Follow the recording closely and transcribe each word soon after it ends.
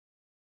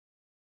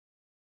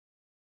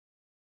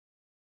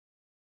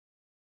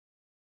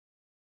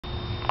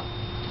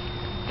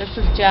This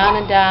is John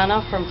and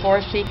Donna from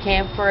 4C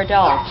Camp for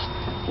Adults.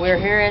 We're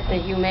here at the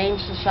Humane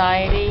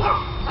Society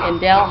in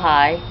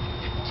Delhi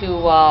to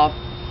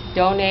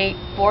donate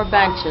 4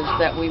 benches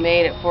that we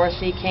made at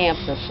 4C Camp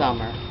this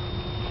summer.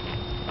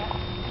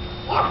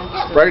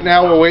 Right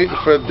now we're waiting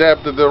for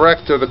Deb, the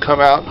director, to come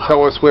out and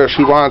tell us where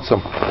she wants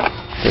them.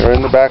 They're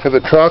in the back of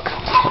the truck,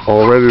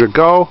 all ready to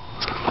go.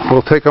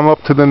 We'll take them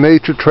up to the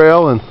nature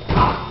trail and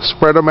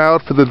spread them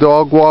out for the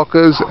dog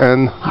walkers,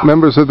 and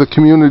members of the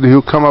community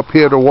who come up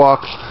here to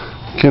walk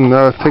can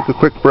take a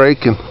quick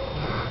break and,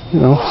 you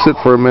know, sit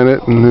for a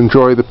minute and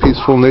enjoy the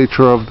peaceful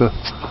nature of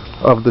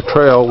the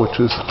trail, which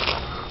is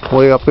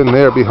way up in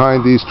there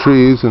behind these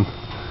trees and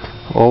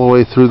all the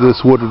way through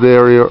this wooded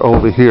area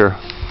over here.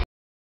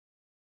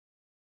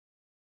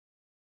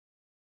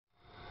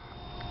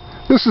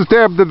 This is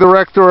Deb, the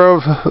director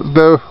of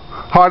the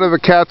Heart of the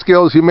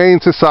Catskills Humane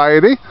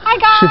Society. Hi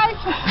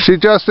guys! She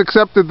just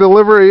accepted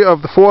delivery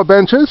of the 4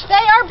 benches. They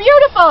are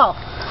beautiful!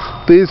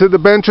 These are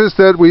the benches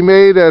that we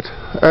made at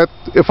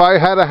If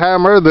I Had a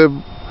Hammer, the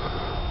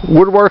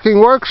woodworking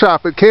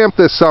workshop at camp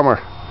this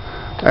summer.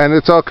 And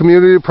it's our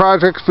community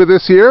project for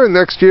this year, and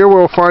next year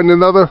we'll find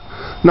another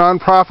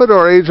non-profit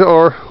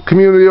or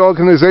community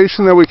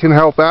organization that we can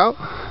help out.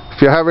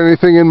 If you have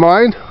anything in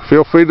mind,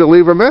 feel free to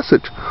leave a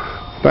message.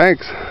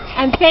 Thanks.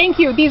 And thank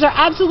you. These are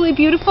absolutely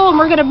beautiful, and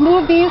we're going to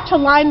move these to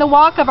line the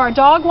walk of our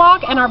dog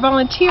walk, and our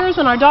volunteers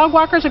and our dog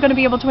walkers are going to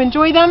be able to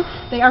enjoy them.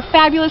 They are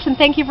fabulous, and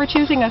thank you for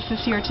choosing us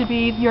this year to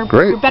be your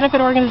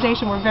benefit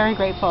organization. We're very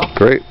grateful.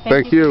 Great.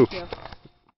 Thank you. Thank you.